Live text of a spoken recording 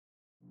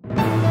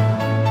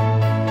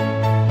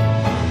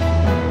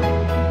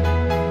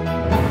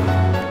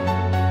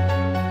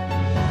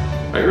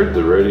heard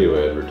the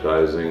radio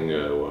advertising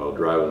while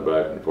driving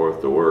back and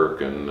forth to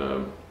work, and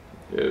I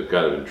was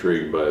kind of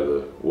intrigued by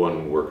the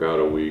one workout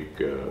a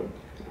week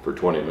for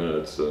 20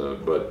 minutes,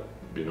 but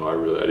you know,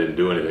 I didn't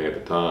do anything at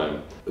the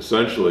time.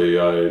 Essentially,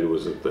 I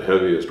was at the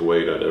heaviest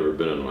weight I'd ever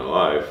been in my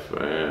life,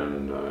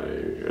 and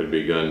I had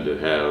begun to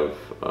have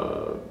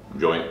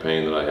joint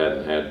pain that I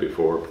hadn't had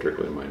before,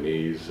 particularly in my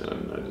knees,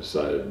 and I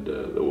decided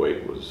the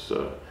weight was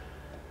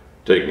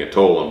taking a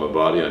toll on my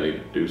body. I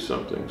needed to do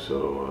something,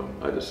 so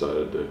I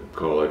decided to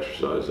call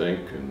Exercise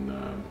Inc.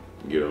 and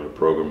get on a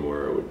program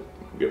where I would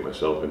get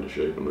myself into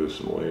shape and lose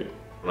some weight.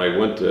 When I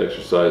went to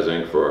Exercise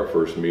Inc. for our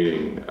first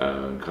meeting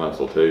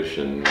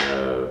consultation,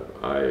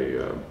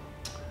 I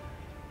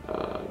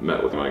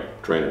met with my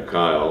trainer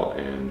Kyle,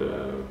 and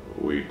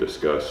we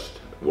discussed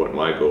what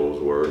my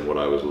goals were and what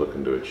I was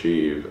looking to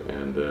achieve,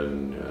 and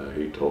then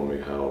he told me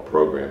how a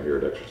program here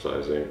at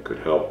Exercise Inc. could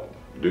help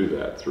do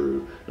that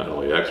through not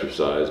only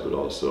exercise but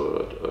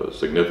also a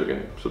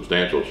significant,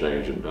 substantial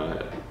change in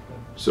diet.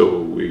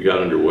 So we got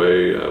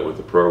underway with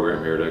the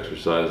program here at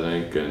Exercise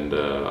Inc. and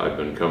I've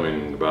been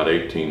coming about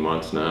 18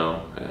 months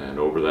now, and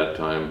over that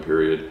time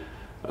period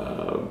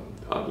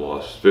I've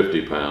lost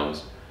 50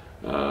 pounds.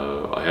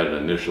 I had an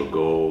initial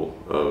goal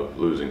of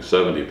losing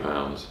 70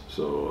 pounds,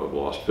 so I've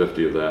lost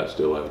 50 of that,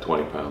 still have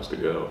 20 pounds to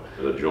go.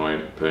 The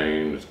joint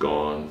pain is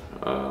gone,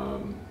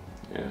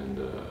 and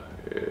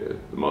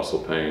the muscle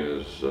pain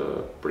is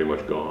pretty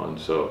much gone,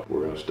 so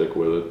we're going to stick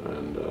with it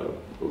and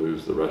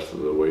lose the rest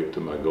of the weight to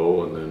my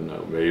goal, and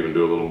then may even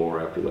do a little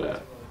more after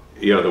that.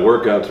 Yeah, the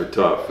workouts are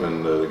tough,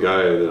 and the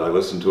guy that I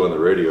listen to on the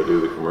radio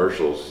do the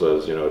commercials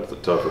says, you know, it's the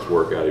toughest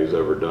workout he's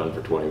ever done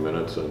for 20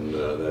 minutes, and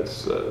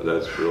that's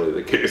really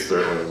the case.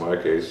 Certainly in my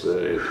case,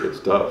 it's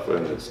tough,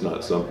 and it's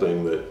not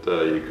something that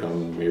you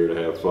come here to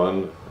have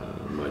fun.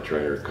 My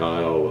trainer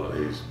Kyle,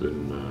 he's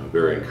been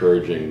very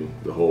encouraging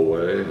the whole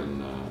way,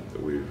 and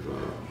we've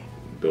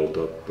built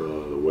up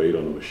the weight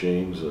on the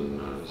machines,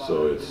 and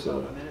so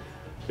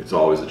it's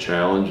always a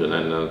challenge, and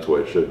that's the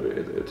way it should be.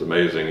 It's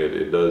amazing.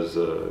 It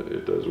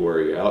does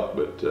wear you out,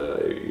 but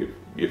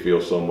you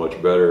feel so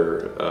much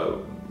better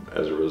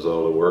as a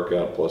result of the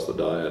workout plus the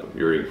diet.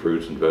 You're eating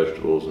fruits and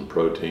vegetables and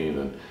protein,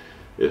 and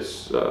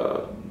it's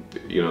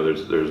you know,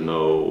 there's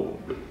no,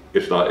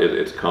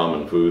 it's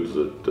common foods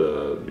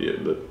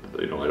that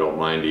you know I don't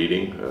mind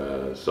eating.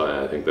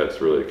 So I think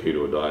that's really the key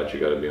to a diet. You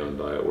got to be on a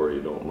diet where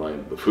you don't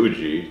mind the food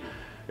you eat.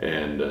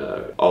 And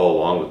all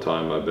along the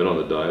time I've been on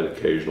the diet,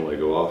 occasionally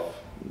go off,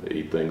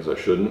 eat things I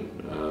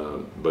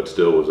shouldn't, but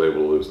still was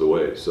able to lose the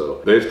weight.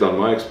 So based on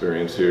my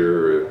experience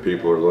here, if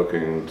people are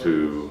looking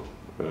to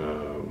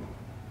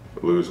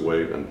lose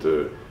weight and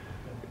to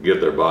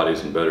get their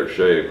bodies in better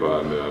shape,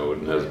 I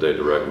wouldn't hesitate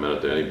to recommend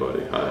it to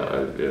anybody.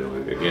 You know,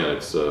 again,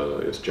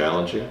 it's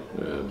challenging,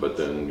 but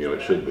then you know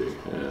it should be.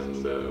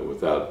 And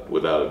without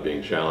it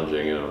being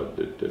challenging, you know,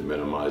 it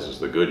minimizes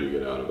the good you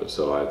get out of it.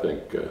 So I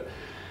think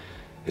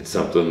it's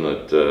something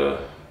that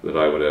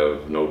I would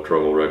have no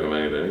trouble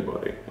recommending to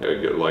anybody.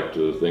 I like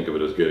to think of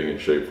it as getting in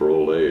shape for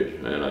old age.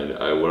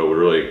 And what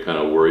really kind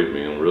of worried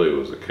me, and really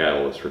was the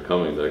catalyst for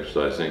coming to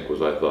Exercise Inc.,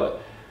 was I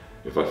thought,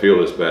 if I feel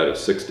this bad at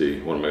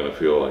 60, what am I going to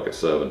feel like at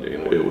 70?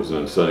 And it was an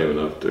incentive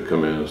enough to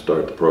come in and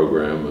start the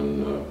program,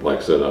 and like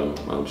I said,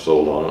 I'm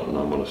sold on it, and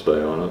I'm going to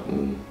stay on it,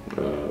 and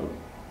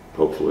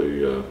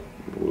hopefully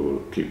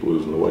we'll keep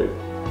losing the weight.